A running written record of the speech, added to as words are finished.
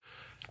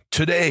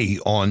Today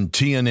on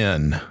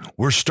TNN,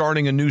 we're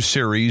starting a new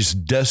series,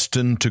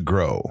 Destined to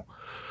Grow.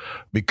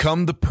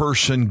 Become the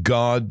person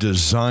God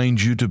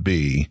designed you to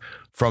be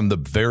from the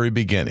very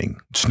beginning.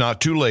 It's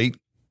not too late,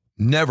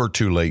 never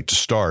too late to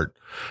start.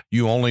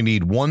 You only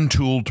need one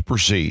tool to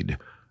proceed,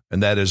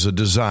 and that is a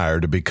desire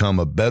to become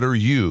a better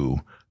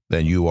you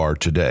than you are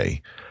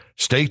today.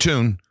 Stay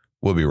tuned.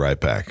 We'll be right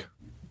back.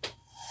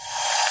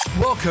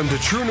 Welcome to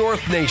True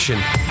North Nation.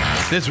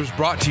 This was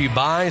brought to you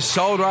by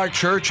Solid Rock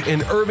Church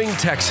in Irving,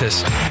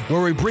 Texas,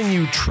 where we bring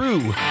you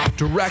true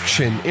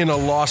direction in a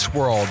lost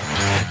world.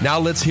 Now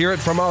let's hear it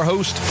from our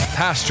host,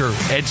 Pastor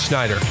Ed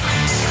Snyder.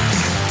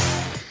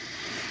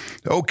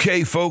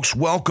 Okay, folks,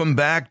 welcome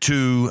back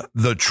to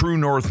the True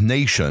North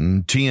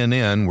Nation,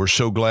 TNN. We're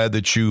so glad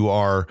that you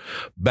are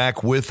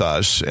back with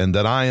us and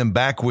that I am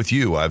back with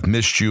you. I've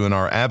missed you in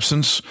our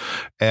absence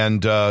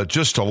and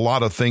just a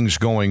lot of things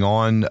going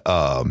on.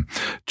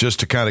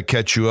 Just to kind of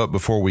catch you up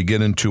before we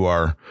get into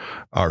our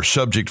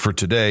subject for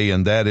today,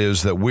 and that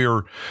is that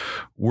we're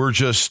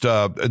just,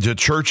 the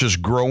church is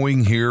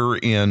growing here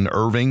in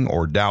Irving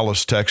or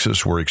Dallas,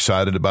 Texas. We're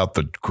excited about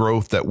the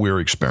growth that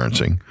we're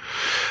experiencing.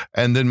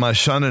 And then my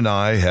son and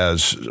I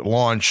has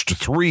launched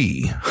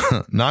three,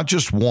 not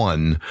just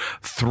one,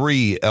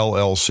 three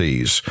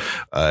LLCs,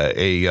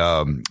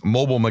 a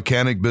mobile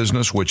mechanic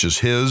business, which is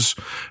his.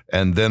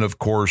 And then, of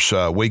course,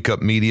 Wake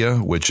Up Media,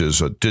 which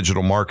is a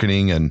digital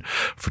marketing and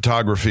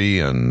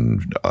photography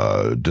and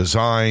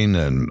design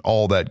and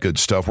all that good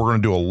stuff. We're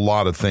going to do a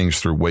lot of things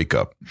through Wake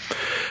Up.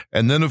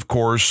 And then, of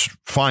course,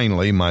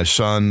 finally, my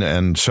son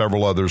and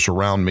several others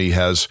around me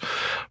has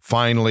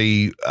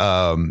finally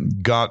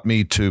got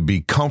me to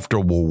be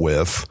comfortable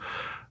with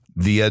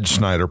the Ed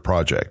Snyder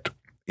Project.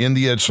 In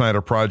the Ed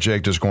Snyder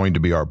Project is going to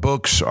be our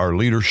books, our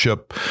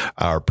leadership,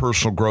 our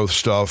personal growth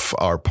stuff,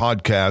 our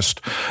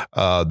podcast,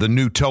 the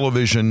new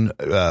television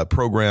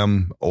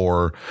program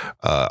or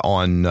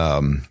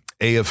on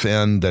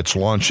AFN that's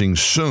launching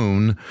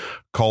soon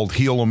called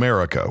Heal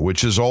America,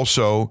 which is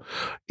also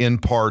in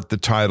part the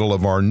title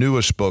of our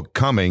newest book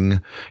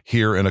coming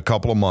here in a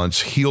couple of months,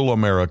 Heal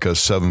America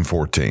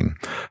 714.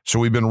 So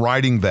we've been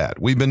writing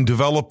that. We've been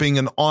developing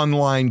an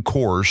online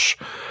course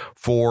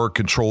for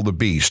Control the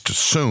Beast.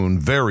 Soon,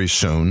 very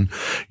soon,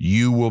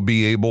 you will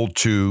be able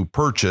to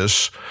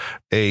purchase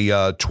a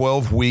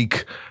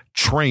 12-week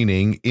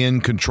training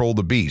in Control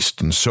the Beast.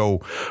 And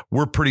so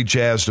we're pretty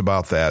jazzed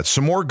about that.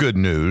 Some more good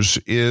news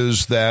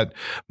is that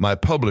my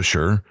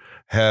publisher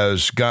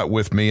has got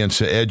with me and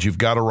said, Ed, you've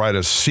got to write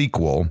a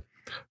sequel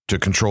to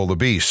Control the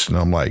Beast. And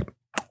I'm like,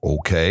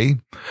 okay.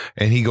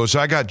 And he goes,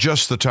 I got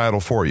just the title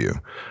for you.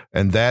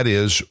 And that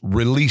is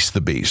Release the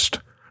Beast.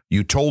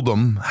 You told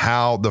them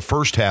how the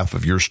first half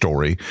of your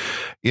story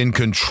in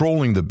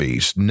controlling the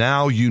beast.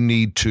 Now you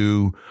need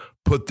to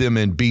put them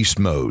in beast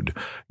mode,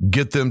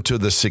 get them to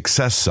the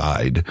success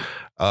side.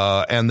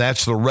 And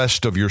that's the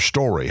rest of your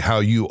story, how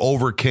you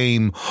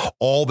overcame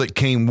all that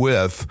came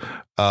with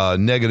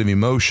negative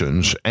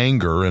emotions,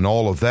 anger, and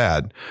all of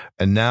that.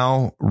 And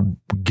now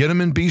get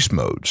them in beast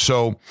mode.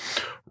 So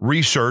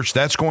research,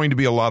 that's going to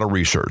be a lot of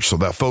research. So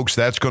that, folks,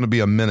 that's going to be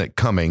a minute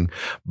coming,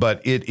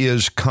 but it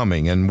is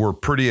coming, and we're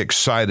pretty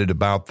excited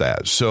about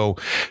that. So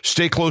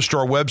stay close to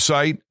our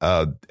website,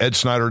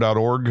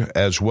 edsnyder.org,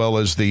 as well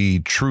as the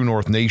True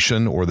North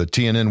Nation or the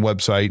TNN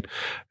website,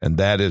 and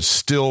that is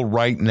still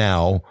right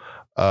now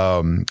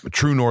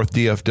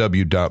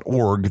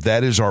truenorthdfw.org.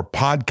 That is our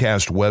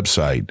podcast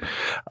website.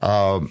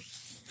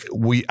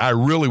 I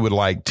really would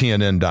like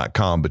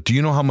TNN.com, but do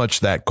you know how much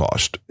that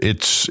cost?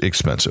 It's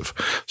expensive.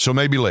 So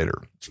maybe later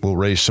we'll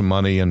raise some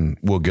money and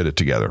we'll get it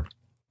together.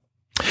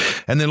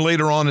 And then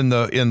later on in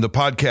the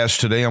podcast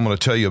today, I'm going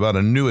to tell you about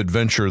a new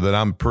adventure that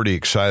I'm pretty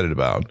excited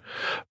about.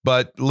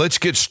 But let's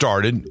get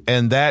started.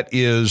 And that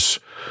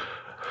is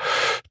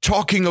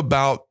talking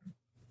about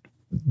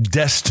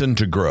destined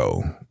to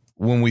grow.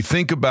 When we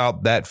think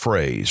about that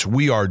phrase,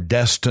 we are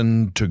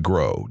destined to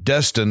grow.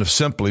 Destined,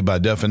 simply by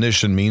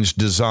definition, means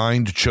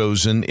designed,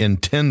 chosen,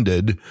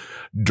 intended,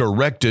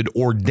 directed,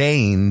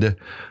 ordained,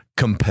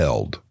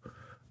 compelled.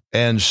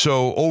 And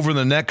so over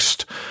the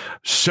next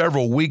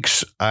several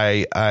weeks,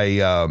 I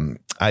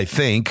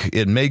think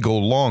it may go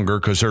longer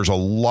because there's a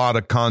lot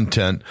of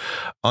content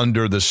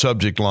under the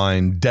subject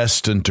line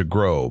destined to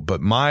grow.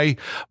 But my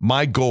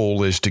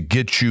goal is to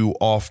get you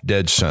off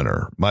dead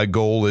center. My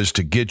goal is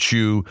to get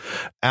you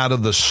out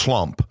of the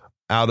slump,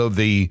 out of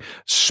the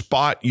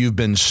spot you've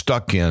been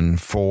stuck in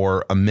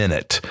for a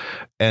minute,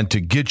 and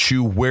to get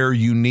you where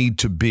you need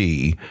to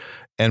be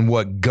and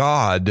what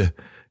God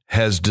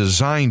has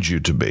designed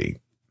you to be.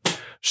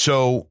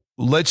 So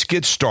let's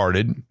get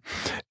started.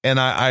 And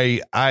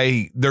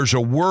I there's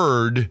a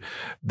word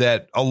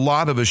that a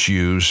lot of us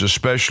use,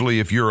 especially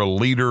if you're a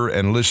leader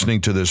and listening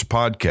to this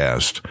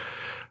podcast,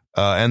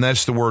 and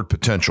that's the word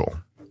potential.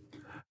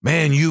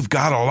 Man, you've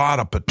got a lot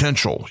of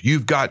potential.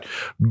 You've got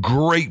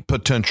great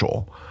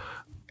potential.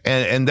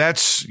 And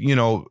that's,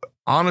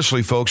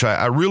 honestly, folks,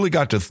 I really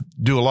got to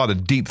do a lot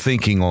of deep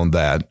thinking on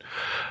that.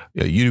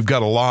 You've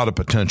got a lot of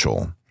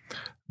potential.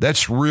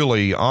 That's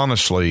really,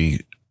 honestly,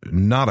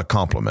 not a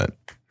compliment,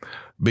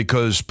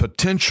 because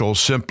potential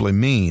simply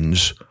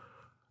means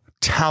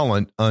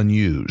talent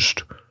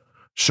unused.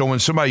 So when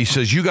somebody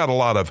says you got a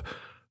lot of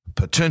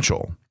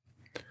potential,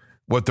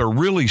 what they're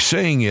really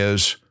saying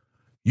is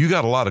you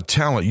got a lot of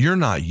talent you're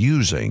not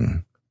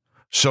using.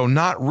 So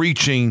not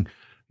reaching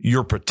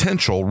your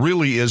potential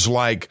really is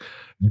like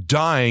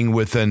dying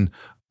with an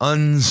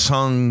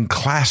unsung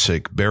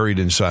classic buried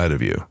inside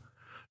of you.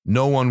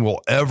 No one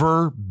will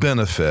ever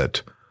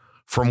benefit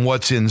from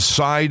what's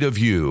inside of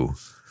you,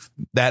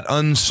 that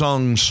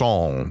unsung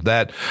song,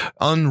 that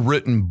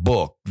unwritten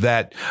book,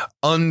 that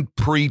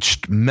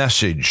unpreached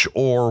message,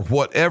 or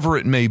whatever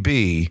it may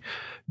be.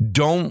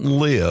 Don't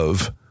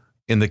live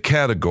in the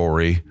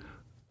category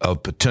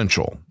of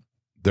potential.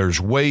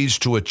 There's ways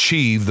to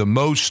achieve the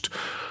most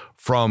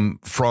from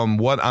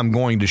what I'm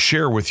going to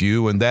share with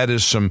you, and that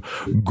is some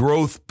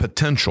growth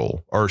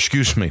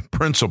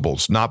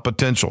principles, not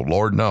potential.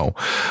 Lord, no,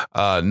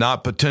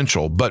 not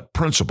potential, but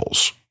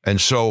principles. And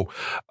so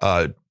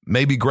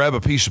maybe grab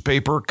a piece of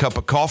paper, cup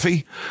of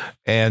coffee,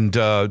 and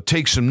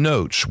take some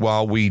notes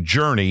while we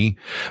journey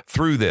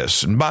through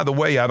this. And by the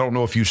way, I don't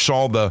know if you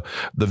saw the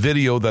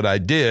video that I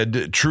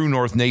did. True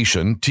North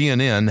Nation,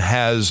 TNN,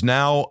 has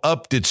now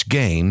upped its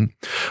game.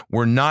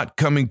 We're not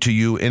coming to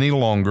you any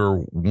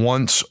longer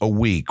once a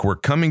week. We're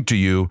coming to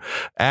you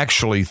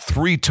actually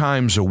 3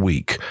 times a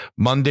week.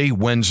 Monday,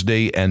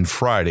 Wednesday, and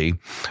Friday,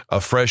 a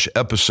fresh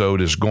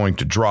episode is going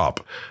to drop.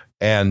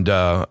 And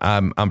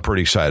I'm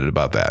pretty excited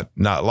about that.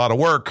 Not a lot of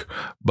work,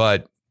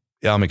 but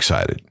I'm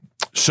excited.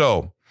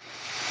 So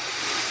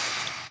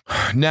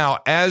now,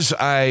 as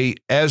I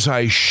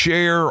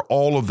share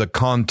all of the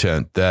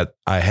content that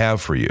I have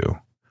for you,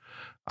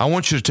 I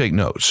want you to take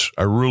notes.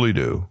 I really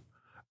do.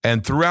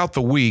 And throughout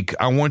the week,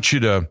 I want you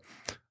to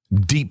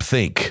deep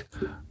think,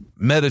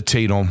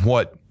 meditate on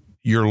what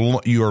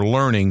you're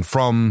learning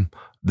from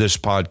this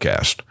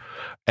podcast,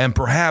 and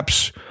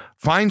perhaps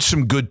find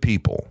some good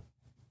people.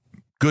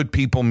 Good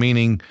people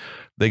meaning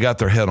they got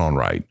their head on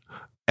right,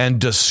 and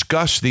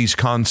discuss these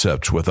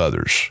concepts with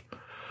others.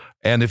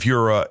 And if you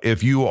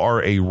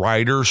are a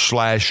writer /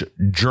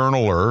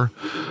 journaler,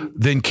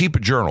 then keep a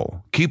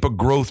journal, keep a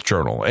growth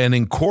journal, and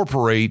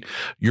incorporate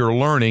your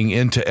learning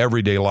into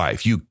everyday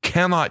life. You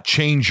cannot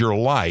change your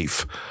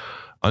life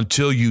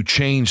until you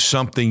change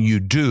something you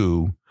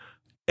do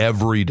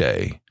every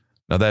day.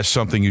 Now that's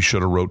something you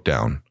should have wrote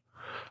down.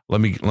 Let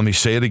me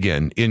say it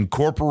again.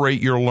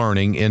 Incorporate your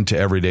learning into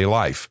everyday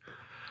life.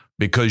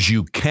 Because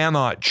you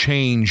cannot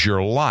change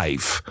your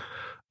life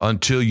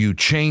until you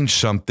change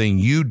something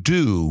you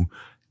do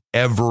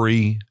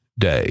every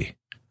day.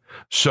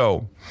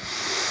 So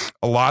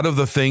a lot of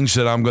the things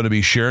that I'm going to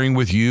be sharing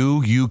with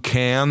you, you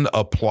can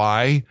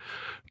apply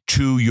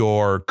to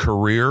your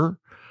career,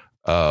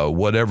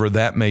 whatever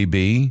that may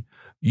be.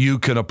 You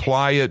can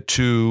apply it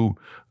to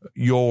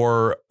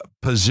your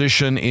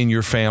position in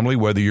your family,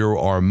 whether you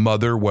are a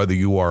mother, whether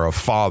you are a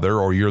father,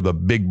 or you're the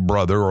big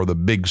brother or the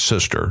big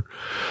sister.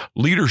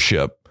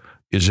 Leadership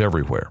is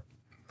everywhere.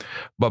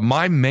 But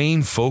my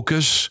main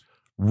focus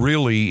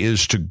really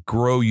is to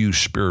grow you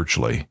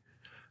spiritually,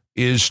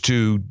 is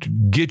to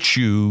get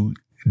you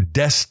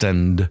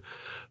destined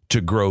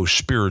to grow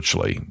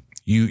spiritually.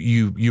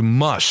 We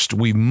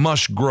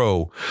must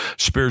grow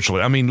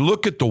spiritually. I mean,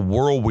 look at the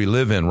world we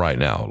live in right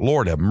now.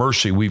 Lord have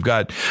mercy. We've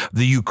got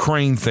the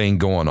Ukraine thing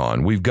going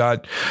on. We've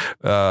got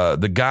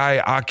the guy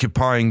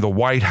occupying the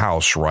White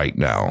House right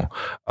now.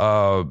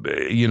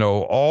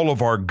 All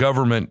of our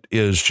government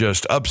is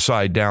just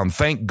upside down.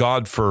 Thank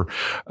God for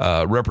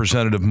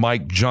Representative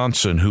Mike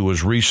Johnson, who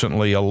was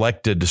recently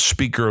elected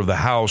Speaker of the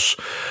House,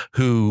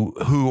 who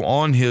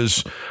on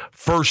his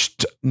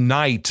first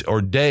night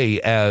or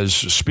day as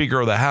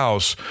Speaker of the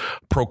House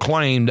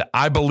proclaimed,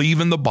 I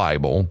believe in the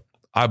Bible,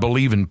 I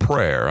believe in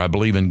prayer, I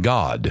believe in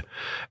God.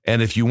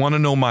 And if you want to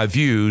know my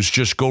views,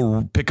 just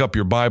go pick up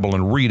your Bible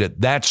and read it.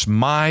 That's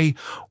my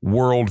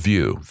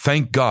worldview.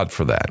 Thank God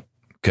for that.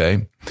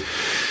 Okay.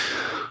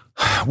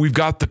 We've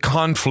got the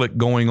conflict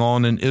going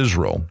on in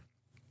Israel.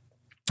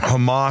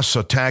 Hamas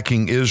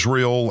attacking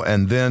Israel,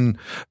 and then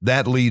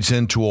that leads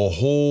into a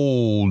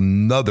whole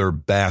nother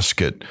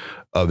basket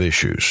of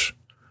issues.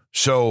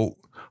 So,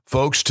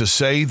 folks, to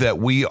say that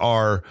we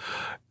are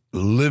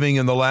living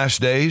in the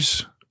last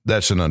days,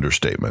 that's an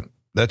understatement.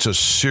 That's a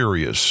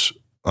serious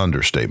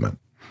understatement.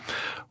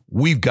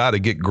 We've got to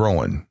get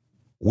growing.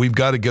 We've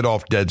got to get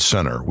off dead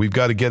center. We've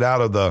got to get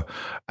out of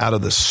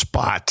the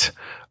spot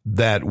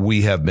that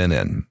we have been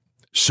in.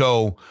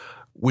 So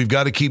we've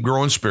got to keep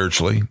growing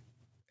spiritually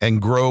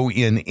and grow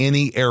in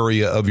any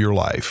area of your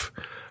life.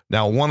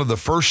 Now, one of the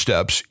first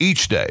steps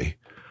each day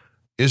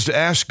is to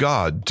ask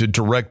God to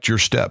direct your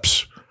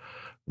steps.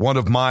 One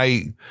of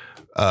my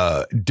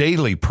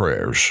daily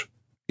prayers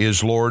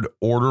is, Lord,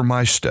 order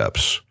my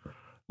steps.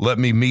 Let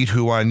me meet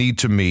who I need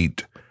to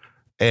meet,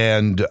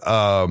 and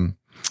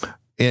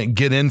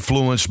get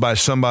influenced by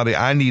somebody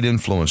I need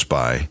influence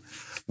by.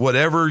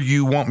 Whatever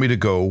you want me to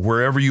go,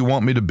 wherever you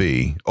want me to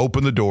be,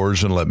 open the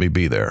doors and let me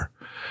be there.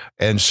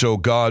 And so,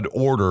 God,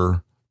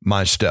 order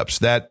my steps.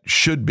 That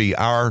should be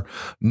our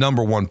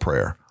number one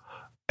prayer.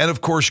 And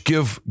of course,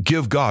 give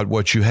God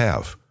what you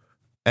have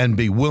and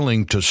be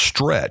willing to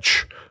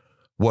stretch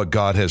what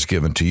God has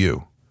given to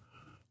you.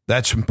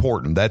 That's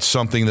important. That's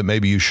something that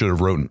maybe you should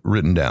have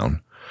written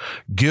down.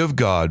 Give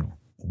God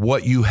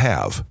what you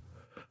have,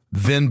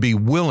 then be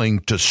willing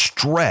to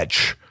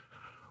stretch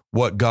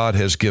what God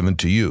has given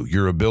to you,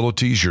 your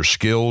abilities, your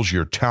skills,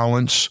 your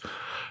talents.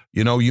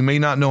 You know, you may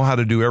not know how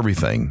to do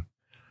everything,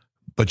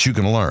 but you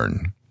can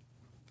learn.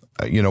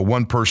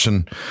 One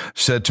person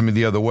said to me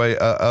the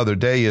other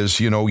day is,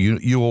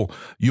 you'll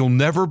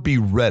never be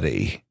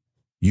ready.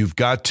 You've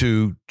got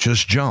to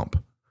just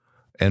jump.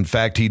 In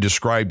fact, he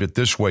described it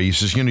this way. He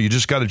says, you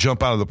just got to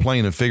jump out of the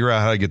plane and figure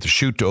out how to get the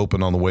chute to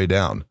open on the way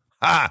down.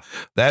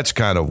 That's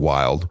kind of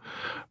wild,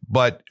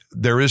 but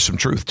there is some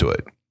truth to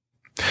it.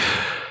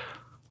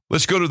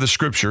 Let's go to the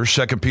scripture,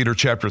 2 Peter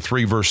chapter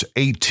 3, verse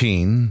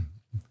 18.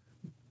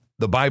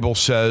 The Bible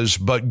says,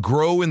 but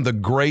grow in the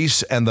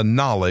grace and the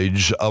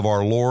knowledge of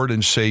our Lord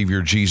and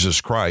Savior,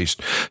 Jesus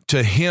Christ.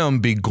 To him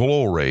be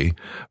glory,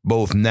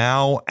 both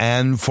now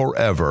and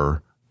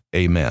forever.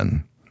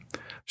 Amen.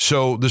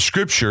 So the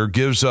scripture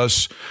gives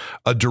us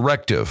a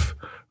directive.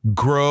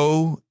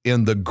 Grow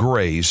in the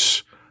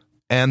grace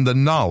and the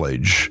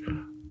knowledge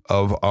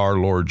of our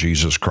Lord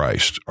Jesus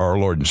Christ, our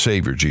Lord and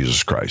Savior,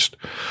 Jesus Christ.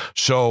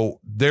 So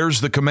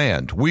there's the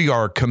command. We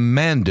are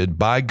commanded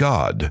by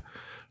God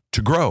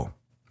to grow.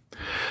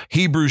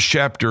 Hebrews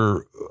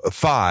chapter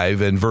 5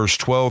 and verse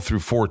 12 through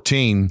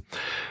 14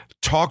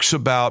 talks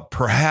about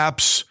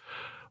perhaps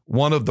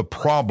one of the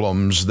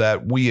problems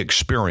that we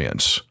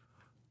experience,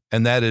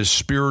 and that is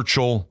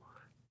spiritual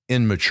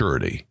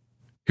immaturity.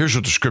 Here's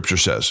what the scripture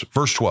says,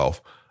 verse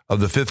 12 of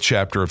the 5th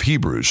chapter of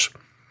Hebrews.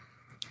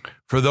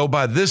 For though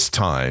by this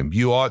time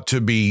you ought to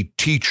be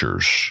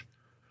teachers,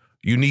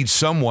 you need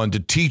someone to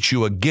teach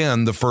you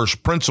again the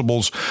first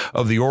principles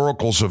of the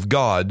oracles of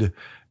God,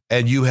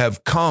 and you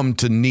have come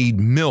to need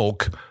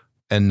milk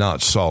and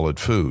not solid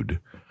food.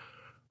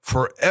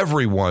 For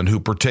everyone who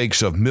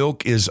partakes of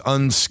milk is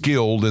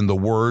unskilled in the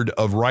word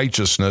of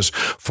righteousness,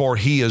 for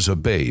he is a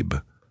babe.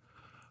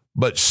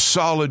 But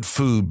solid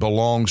food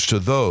belongs to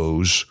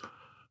those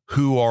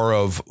who are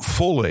of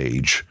full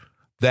age,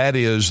 that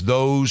is,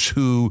 those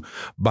who,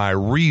 by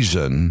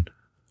reason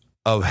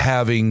of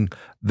having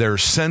their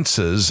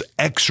senses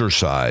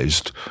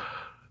exercised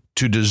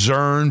to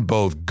discern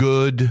both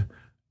good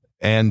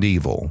and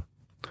evil.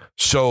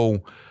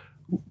 So,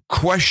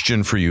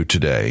 question for you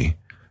today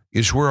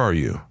is, where are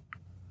you?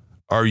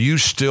 Are you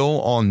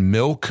still on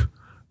milk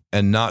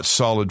and not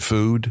solid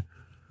food?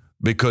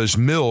 Because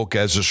milk,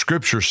 as the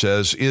scripture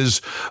says,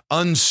 is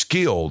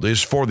unskilled,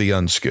 is for the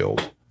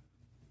unskilled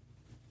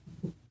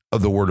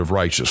of the word of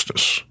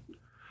righteousness.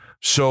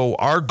 So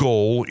our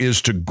goal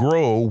is to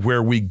grow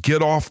where we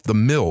get off the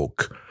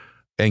milk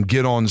and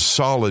get on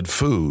solid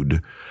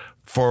food,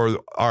 for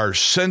our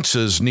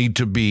senses need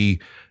to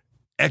be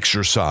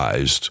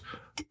exercised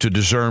to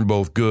discern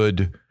both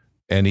good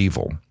and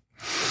evil.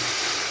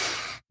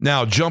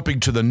 Now,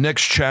 jumping to the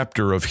next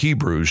chapter of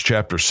Hebrews,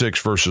 chapter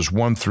 6, verses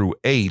 1 through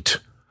 8,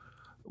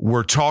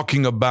 we're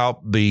talking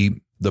about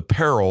the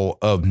peril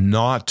of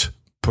not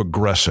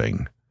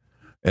progressing.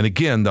 And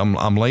again,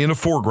 I'm laying a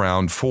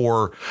foreground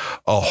for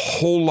a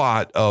whole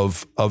lot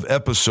of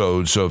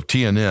episodes of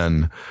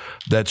TNN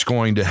that's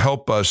going to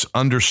help us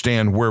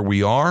understand where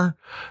we are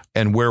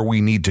and where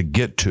we need to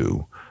get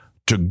to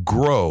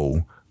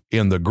grow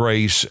in the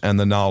grace and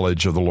the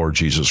knowledge of the Lord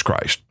Jesus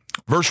Christ.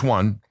 Verse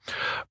 1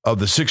 of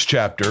the 6th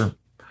chapter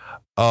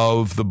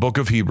of the book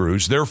of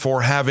Hebrews,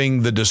 therefore,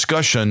 having the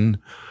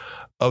discussion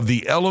of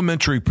the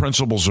elementary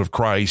principles of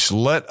Christ,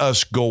 let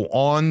us go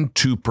on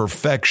to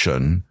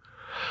perfection,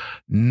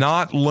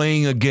 not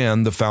laying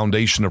again the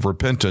foundation of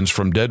repentance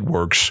from dead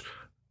works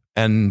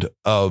and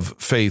of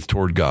faith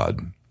toward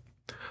God,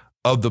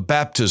 of the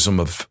baptism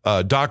of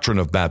doctrine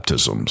of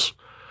baptisms,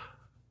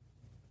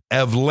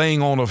 of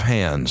laying on of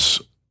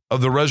hands, of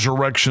the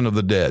resurrection of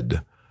the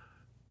dead,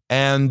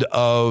 and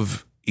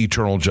of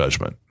eternal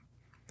judgment.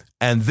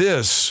 And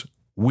this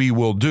we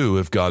will do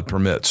if God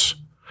permits.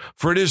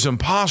 For it is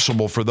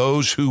impossible for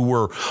those who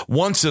were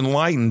once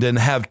enlightened and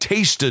have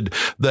tasted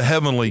the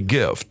heavenly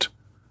gift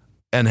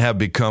and have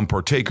become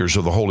partakers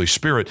of the Holy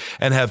Spirit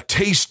and have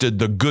tasted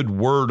the good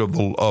word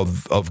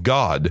of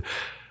God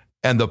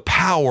and the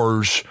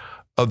powers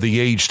of the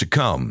age to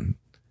come,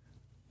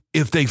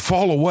 if they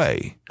fall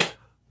away,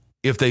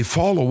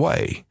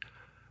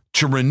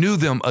 to renew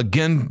them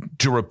again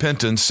to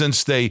repentance,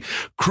 since they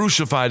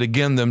crucified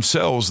again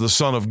themselves the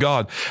Son of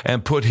God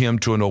and put him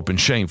to an open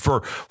shame.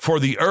 For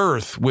the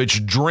earth,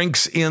 which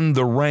drinks in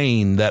the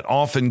rain that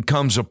often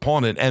comes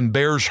upon it and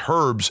bears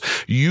herbs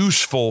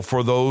useful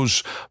for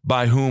those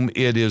by whom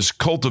it is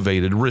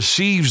cultivated,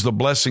 receives the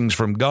blessings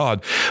from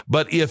God.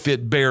 But if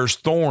it bears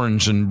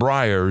thorns and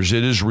briars,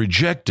 it is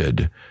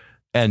rejected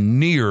and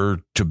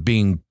near to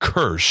being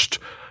cursed,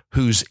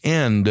 whose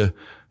end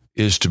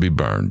is to be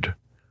burned.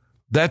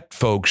 That,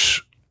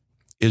 folks,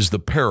 is the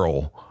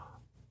peril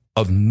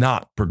of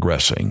not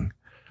progressing.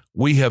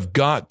 We have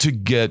got to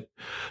get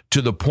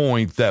to the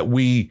point that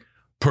we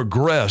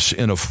progress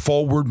in a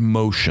forward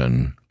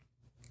motion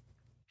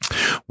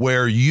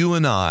where you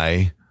and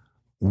I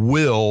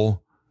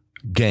will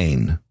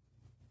gain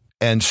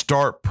and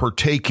start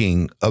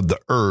partaking of the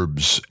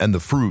herbs and the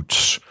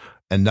fruits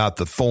and not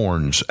the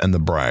thorns and the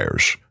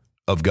briars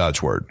of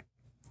God's word.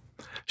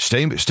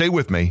 Stay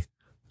with me.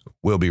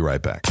 We'll be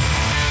right back.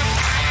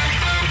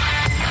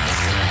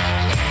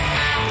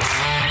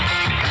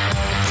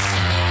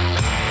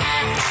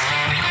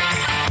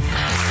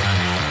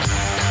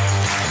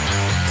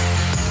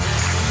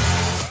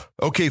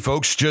 Okay,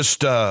 folks,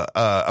 just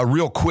a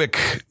real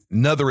quick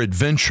another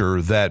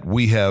adventure that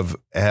we have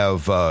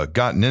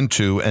gotten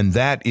into, and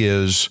that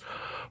is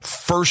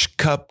First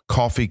Cup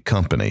Coffee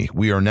Company.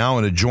 We are now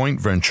in a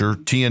joint venture.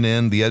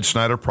 TNN, the Ed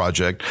Snyder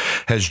Project,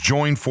 has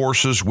joined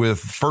forces with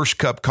First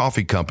Cup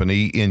Coffee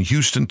Company in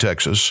Houston,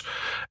 Texas,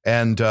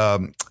 and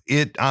I'm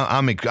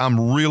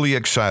really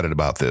excited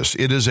about this.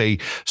 It is a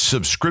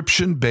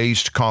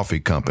subscription-based coffee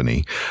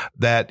company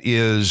that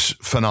is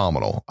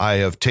phenomenal. I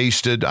have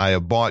tasted, I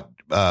have bought.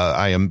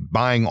 I am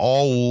buying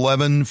all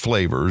 11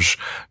 flavors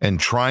and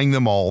trying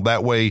them all.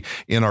 That way,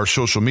 in our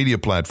social media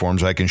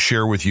platforms, I can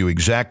share with you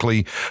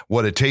exactly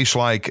what it tastes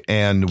like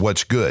and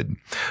what's good.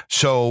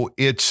 So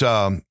it's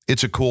a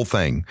cool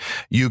thing.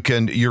 You're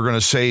going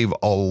to save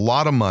a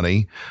lot of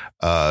money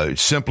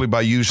simply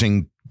by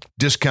using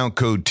discount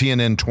code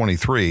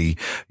TNN23.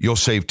 You'll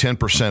save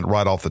 10%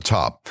 right off the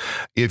top.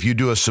 If you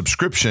do a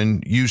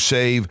subscription, you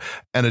save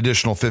an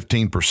additional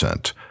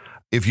 15%.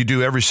 If you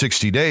do every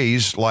 60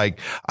 days, like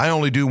I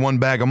only do 1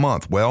 bag a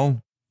month,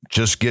 well,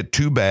 just get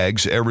 2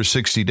 bags every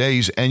 60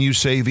 days and you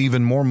save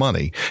even more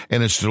money,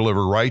 and it's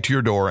delivered right to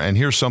your door. And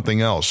here's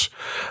something else.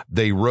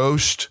 They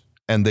roast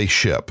and they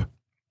ship.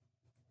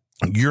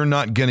 You're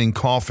not getting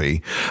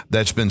coffee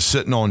that's been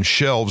sitting on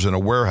shelves in a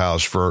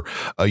warehouse for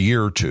a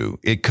year or two.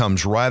 It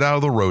comes right out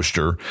of the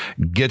roaster,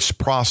 gets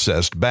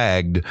processed,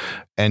 bagged,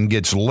 and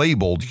gets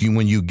labeled.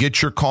 When you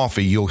get your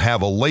coffee, you'll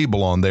have a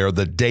label on there,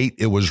 the date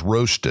it was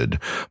roasted.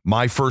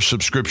 My first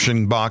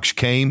subscription box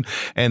came,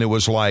 and it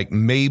was like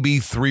maybe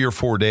 3 or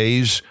 4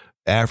 days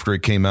after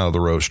it came out of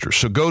the roaster.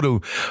 So go to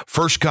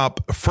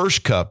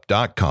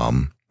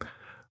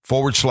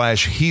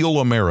firstcup.com/Heal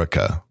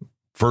America.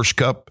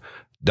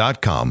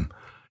 firstcup.com,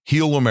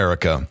 Heal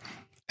America,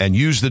 and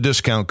use the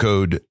discount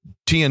code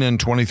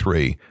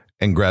TNN23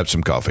 and grab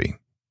some coffee.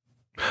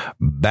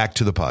 Back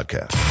to the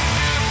podcast.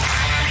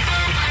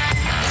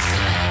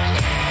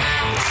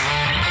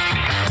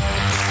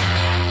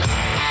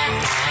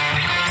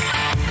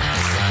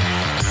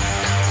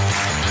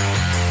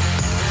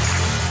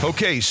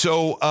 Okay,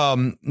 so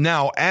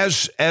now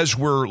as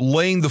we're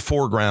laying the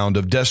foreground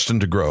of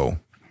Destined to Grow,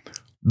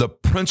 the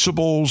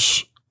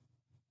principles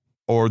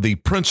or the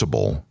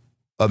principle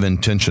of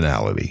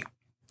intentionality.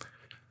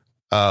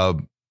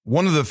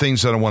 One of the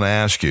things that I want to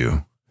ask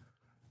you,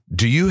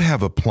 do you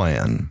have a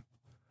plan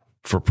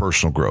for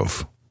personal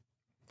growth?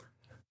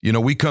 You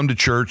know, we come to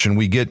church and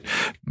we get,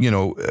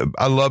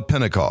 I love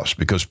Pentecost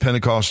because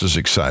Pentecost is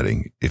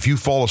exciting. If you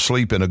fall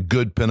asleep in a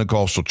good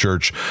Pentecostal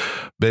church,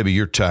 baby,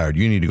 you're tired.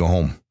 You need to go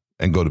home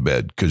and go to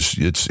bed because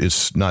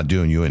it's not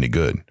doing you any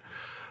good.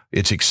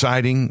 It's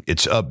exciting.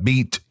 It's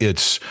upbeat.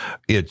 It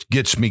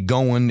gets me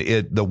going.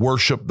 The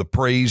worship, the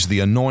praise, the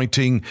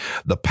anointing,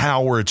 the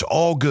power, it's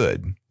all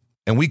good.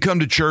 And we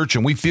come to church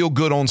and we feel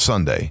good on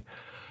Sunday,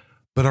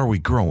 but are we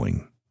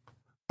growing?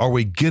 Are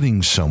we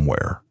getting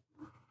somewhere?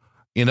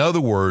 In other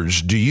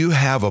words, do you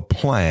have a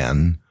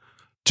plan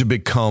to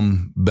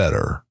become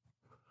better?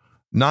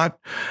 Not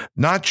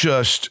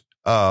just,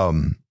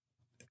 in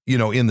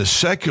the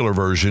secular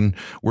version,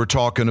 we're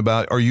talking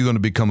about, are you going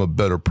to become a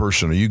better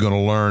person? Are you going to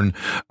learn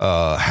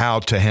how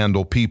to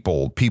handle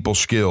people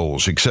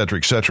skills, et cetera,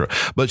 et cetera?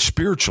 But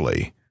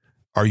spiritually,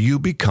 are you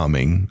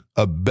becoming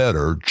a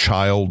better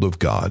child of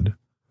God?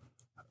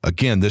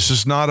 Again, this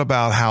is not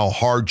about how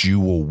hard you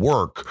will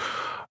work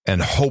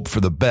and hope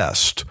for the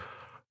best.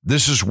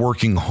 This is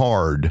working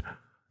hard,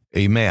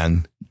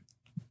 amen,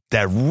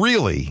 that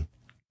really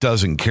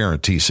doesn't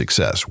guarantee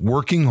success.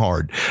 Working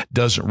hard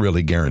doesn't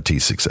really guarantee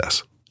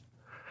success.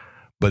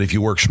 But if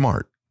you work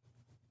smart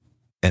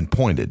and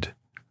pointed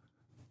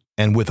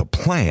and with a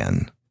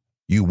plan,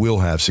 you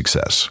will have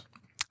success.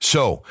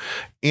 So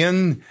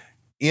in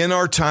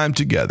our time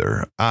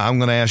together, I'm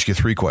going to ask you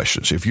 3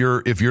 questions. If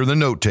you're the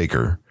note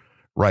taker,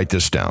 write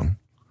this down.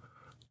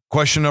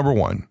 Question number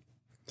 1,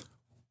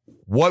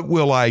 what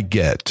will I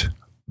get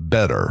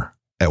better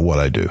at what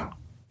I do?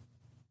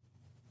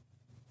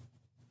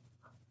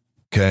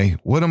 Okay,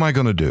 what am I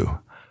going to do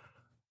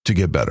to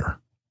get better?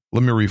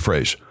 Let me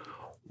rephrase.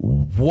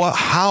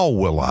 How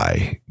will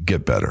I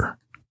get better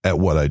at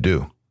what I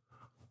do?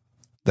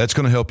 That's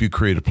going to help you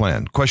create a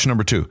plan. Question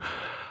number 2,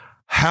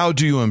 how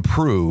do you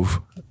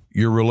improve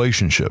your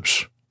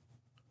relationships?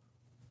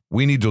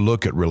 We need to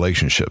look at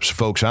relationships.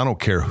 Folks, I don't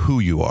care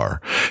who you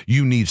are.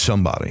 You need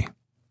somebody.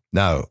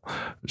 Now,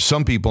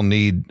 some people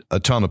need a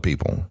ton of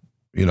people.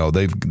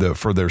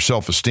 For their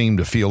self-esteem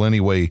to feel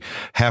anyway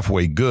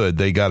halfway good,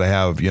 they got to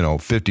have,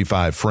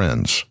 55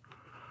 friends.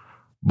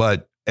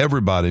 But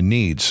everybody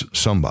needs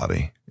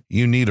somebody.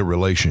 You need a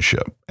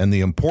relationship, and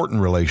the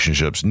important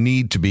relationships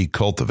need to be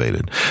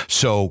cultivated.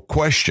 So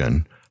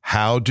question,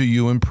 how do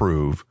you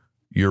improve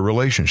your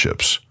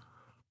relationships?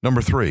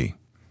 Number 3,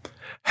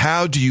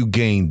 how do you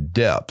gain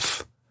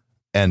depth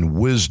and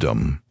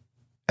wisdom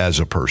as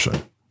a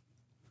person?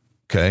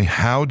 Okay.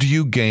 How do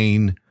you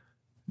gain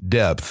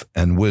depth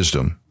and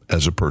wisdom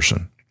as a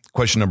person?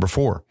 Question number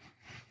 4,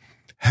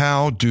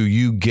 how do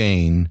you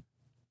gain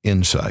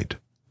insight?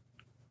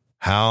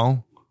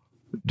 How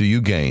do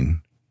you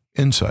gain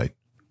insight?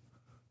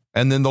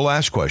 And then the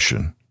last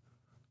question,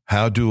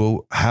 how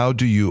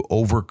do you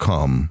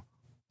overcome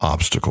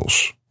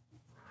obstacles?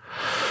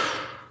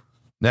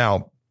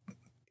 Now,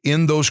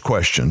 in those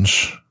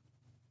questions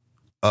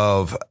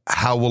of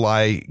how will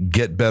I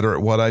get better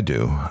at what I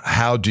do?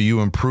 How do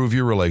you improve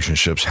your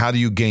relationships? How do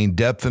you gain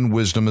depth and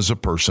wisdom as a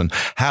person?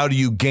 How do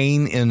you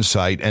gain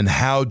insight? And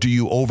how do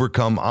you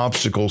overcome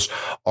obstacles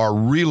are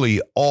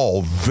really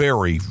all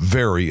very,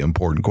 very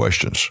important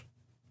questions.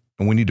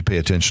 And we need to pay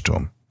attention to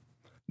them.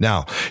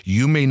 Now,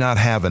 you may not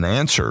have an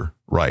answer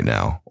right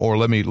now, or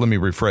let me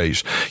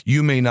rephrase.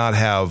 You may not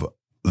have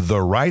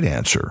the right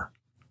answer,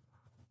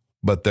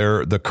 but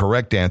they're the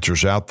correct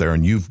answers out there,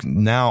 and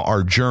now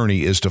our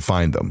journey is to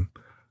find them.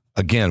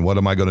 Again, what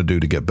am I going to do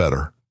to get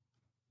better?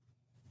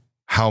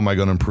 How am I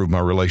going to improve my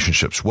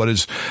relationships?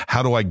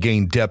 How do I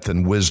gain depth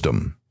and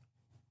wisdom?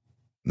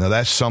 Now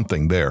that's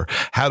something there.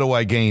 How do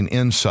I gain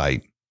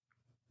insight?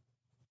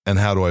 And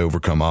how do I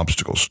overcome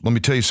obstacles? Let me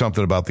tell you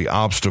something about the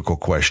obstacle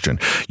question.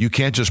 You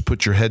can't just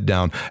put your head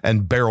down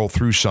and barrel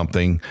through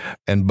something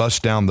and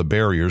bust down the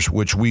barriers,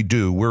 which we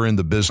do. We're in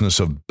the business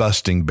of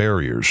busting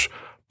barriers,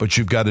 but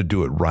you've got to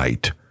do it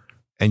right,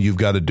 and you've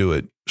got to do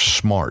it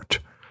smart.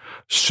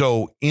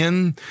 So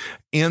in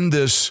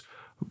this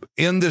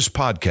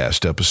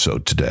podcast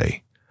episode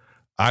today,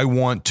 I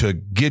want to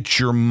get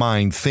your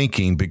mind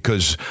thinking,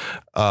 because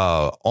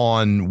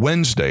on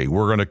Wednesday,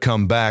 we're going to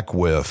come back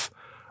with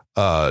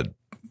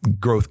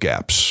growth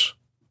gaps.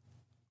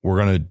 We're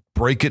going to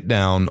break it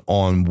down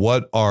on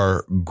what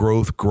are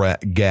growth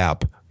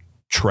gap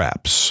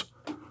traps.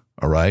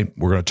 All right.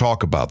 We're going to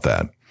talk about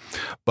that.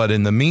 But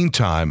in the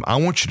meantime, I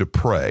want you to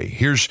pray.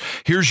 Here's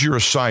your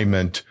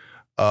assignment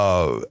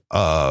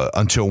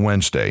until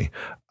Wednesday.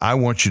 I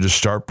want you to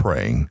start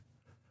praying.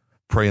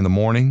 Pray in the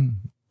morning.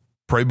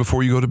 Pray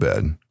before you go to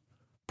bed.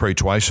 Pray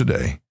twice a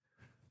day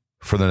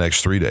for the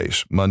next 3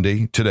 days.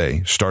 Monday,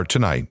 today, start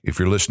tonight. If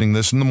you're listening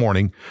this in the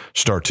morning,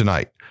 start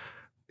tonight.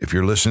 If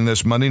you're listening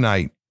this Monday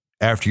night,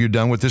 after you're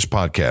done with this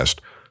podcast,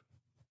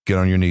 get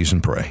on your knees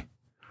and pray.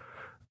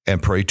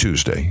 And pray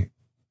Tuesday.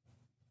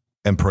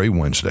 And pray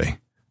Wednesday.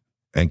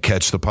 And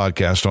catch the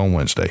podcast on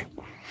Wednesday.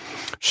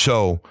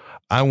 So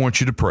I want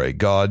you to pray,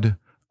 God,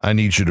 I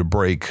need you to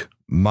break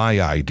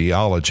my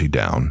ideology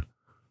down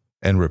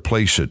and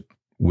replace it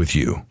with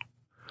you.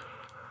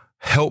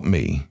 Help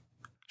me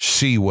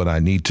see what I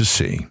need to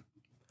see.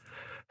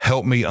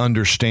 Help me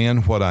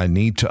understand what I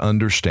need to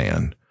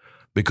understand,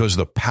 because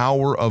the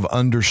power of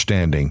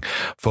understanding,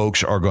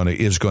 folks,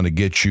 is going to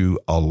get you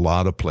a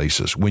lot of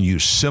places. When you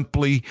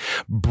simply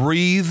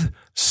breathe,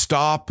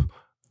 stop,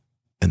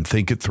 and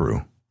think it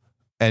through.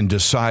 And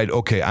decide,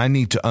 okay, I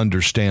need to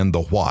understand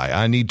the why.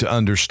 I need to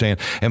understand.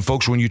 And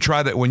folks, when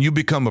you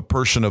become a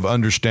person of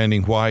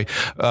understanding why,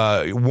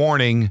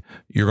 warning,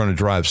 you're going to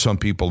drive some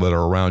people that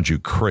are around you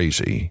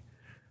crazy.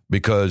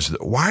 Because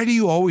why do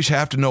you always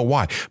have to know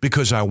why?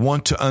 Because I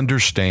want to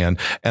understand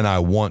and I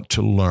want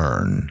to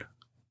learn.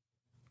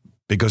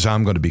 Because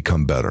I'm going to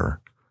become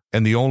better.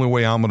 And the only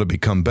way I'm going to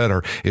become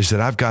better is that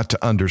I've got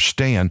to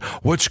understand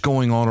what's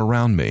going on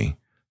around me.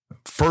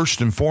 First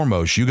and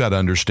foremost, you got to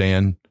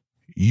understand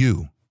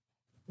you.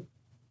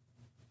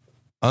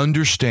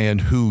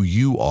 Understand who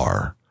you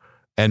are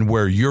and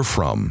where you're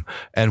from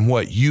and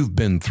what you've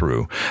been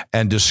through,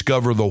 and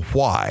discover the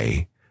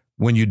why.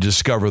 When you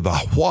discover the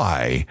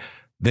why,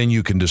 then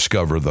you can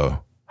discover the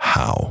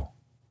how.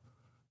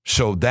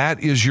 So that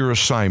is your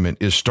assignment,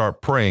 is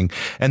start praying.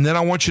 And then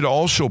I want you to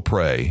also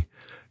pray,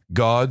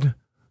 God,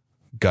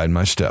 guide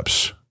my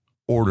steps,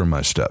 order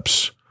my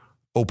steps,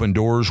 open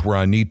doors where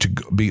I need to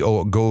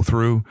go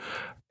through.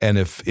 And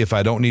if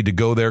I don't need to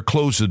go there,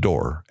 close the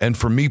door. And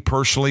for me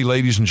personally,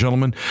 ladies and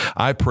gentlemen,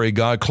 I pray,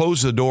 God,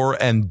 close the door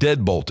and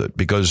deadbolt it,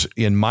 because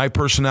in my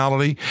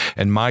personality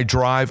and my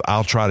drive,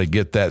 I'll try to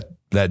get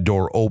that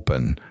door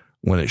open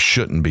when it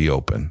shouldn't be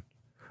open.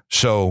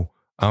 So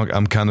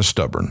I'm kind of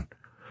stubborn.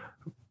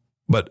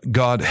 But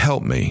God,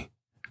 help me,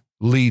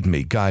 lead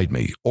me, guide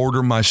me,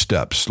 order my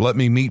steps. Let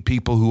me meet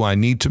people who I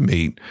need to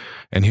meet.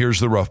 And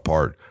here's the rough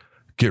part.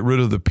 Get rid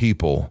of the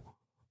people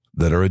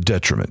that are a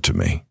detriment to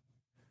me.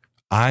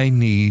 I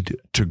need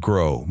to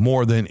grow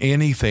more than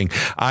anything.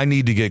 I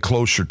need to get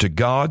closer to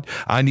God.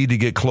 I need to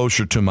get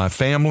closer to my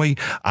family.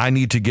 I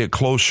need to get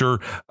closer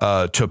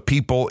to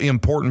people,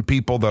 important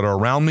people that are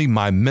around me,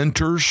 my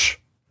mentors.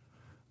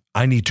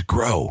 I need to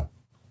grow.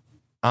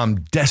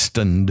 I'm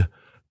destined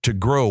to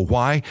grow.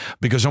 Why?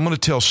 Because I'm going to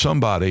tell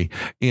somebody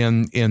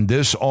in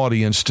this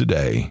audience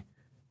today,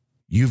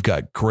 you've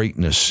got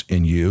greatness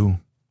in you.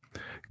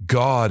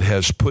 God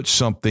has put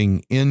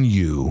something in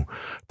you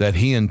that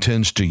he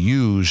intends to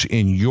use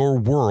in your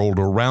world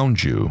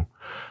around you.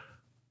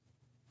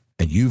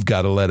 And you've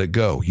got to let it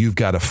go. You've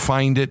got to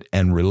find it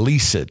and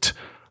release it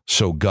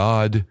so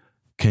God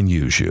can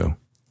use you.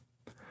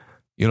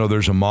 You know,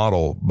 there's a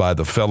model by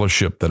the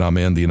fellowship that I'm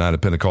in, the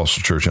United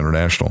Pentecostal Church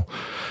International,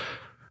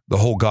 the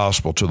whole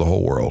gospel to the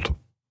whole world.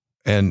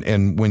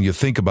 And when you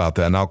think about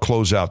that, and I'll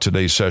close out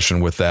today's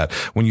session with that,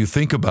 when you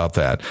think about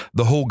that,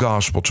 the whole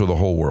gospel to the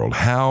whole world,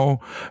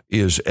 how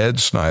is Ed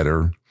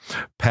Snyder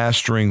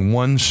pastoring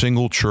one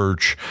single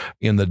church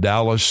in the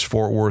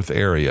Dallas-Fort Worth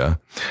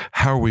area?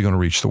 How are we going to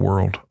reach the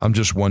world? I'm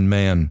just one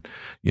man.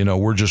 You know,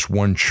 we're just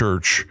one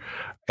church.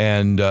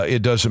 And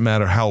it doesn't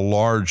matter how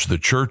large the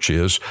church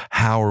is.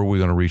 How are we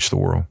going to reach the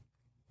world?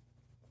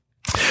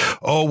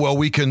 Oh, well,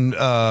 we can,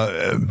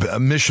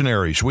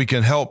 missionaries, we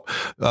can help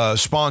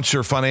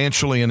sponsor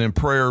financially and in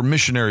prayer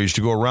missionaries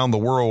to go around the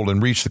world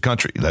and reach the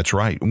country. That's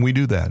right. And we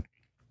do that.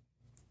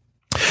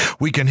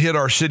 We can hit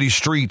our city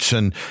streets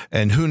and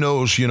who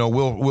knows, you know,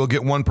 we'll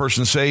get one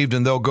person saved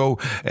and they'll go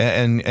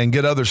and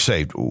get others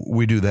saved.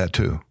 We do that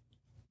too.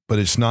 But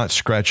it's not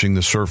scratching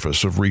the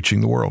surface of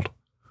reaching the world.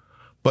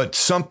 But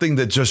something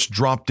that just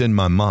dropped in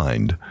my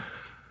mind,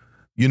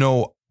 you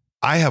know,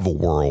 I have a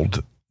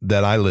world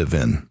that I live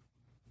in.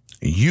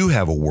 You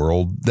have a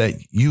world that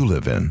you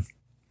live in.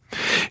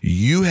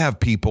 You have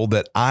people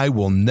that I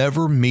will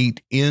never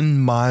meet in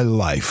my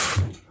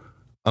life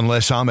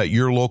unless I'm at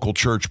your local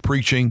church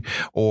preaching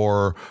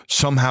or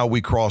somehow we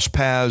cross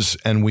paths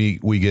and we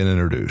get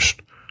introduced.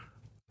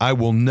 I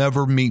will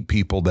never meet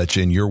people that's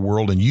in your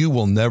world, and you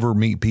will never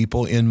meet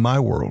people in my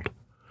world.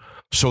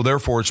 So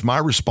therefore, it's my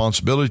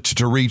responsibility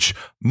to reach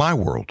my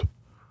world,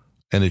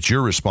 and it's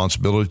your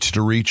responsibility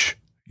to reach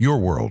your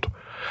world.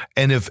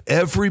 And if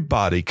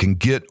everybody can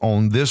get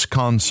on this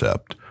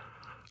concept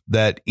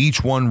that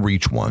each one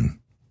reach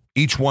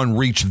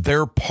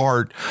their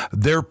part,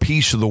 their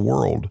piece of the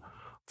world,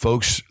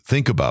 folks,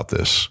 think about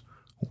this.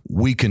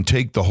 We can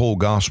take the whole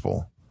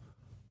gospel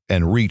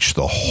and reach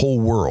the whole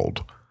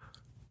world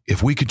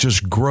if we could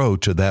just grow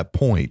to that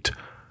point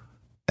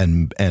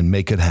and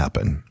make it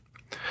happen.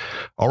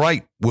 All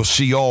right, we'll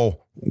see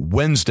y'all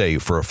Wednesday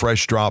for a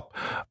fresh drop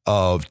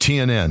of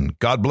TNN.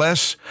 God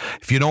bless.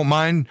 If you don't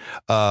mind,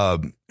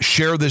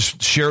 share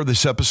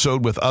this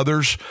episode with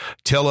others.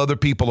 Tell other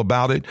people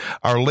about it.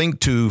 Our link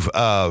to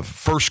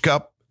First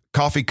Cup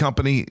Coffee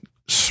Company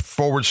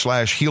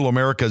 /Heal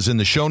America is in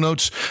the show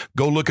notes.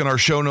 Go look in our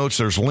show notes.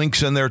 There's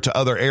links in there to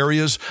other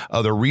areas,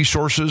 other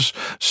resources.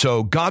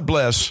 So God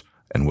bless,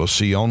 and we'll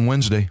see you on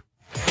Wednesday.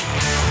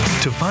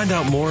 To find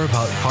out more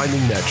about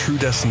finding that true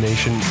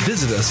destination,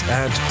 visit us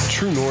at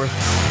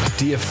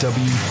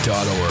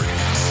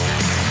truenorthdfw.org.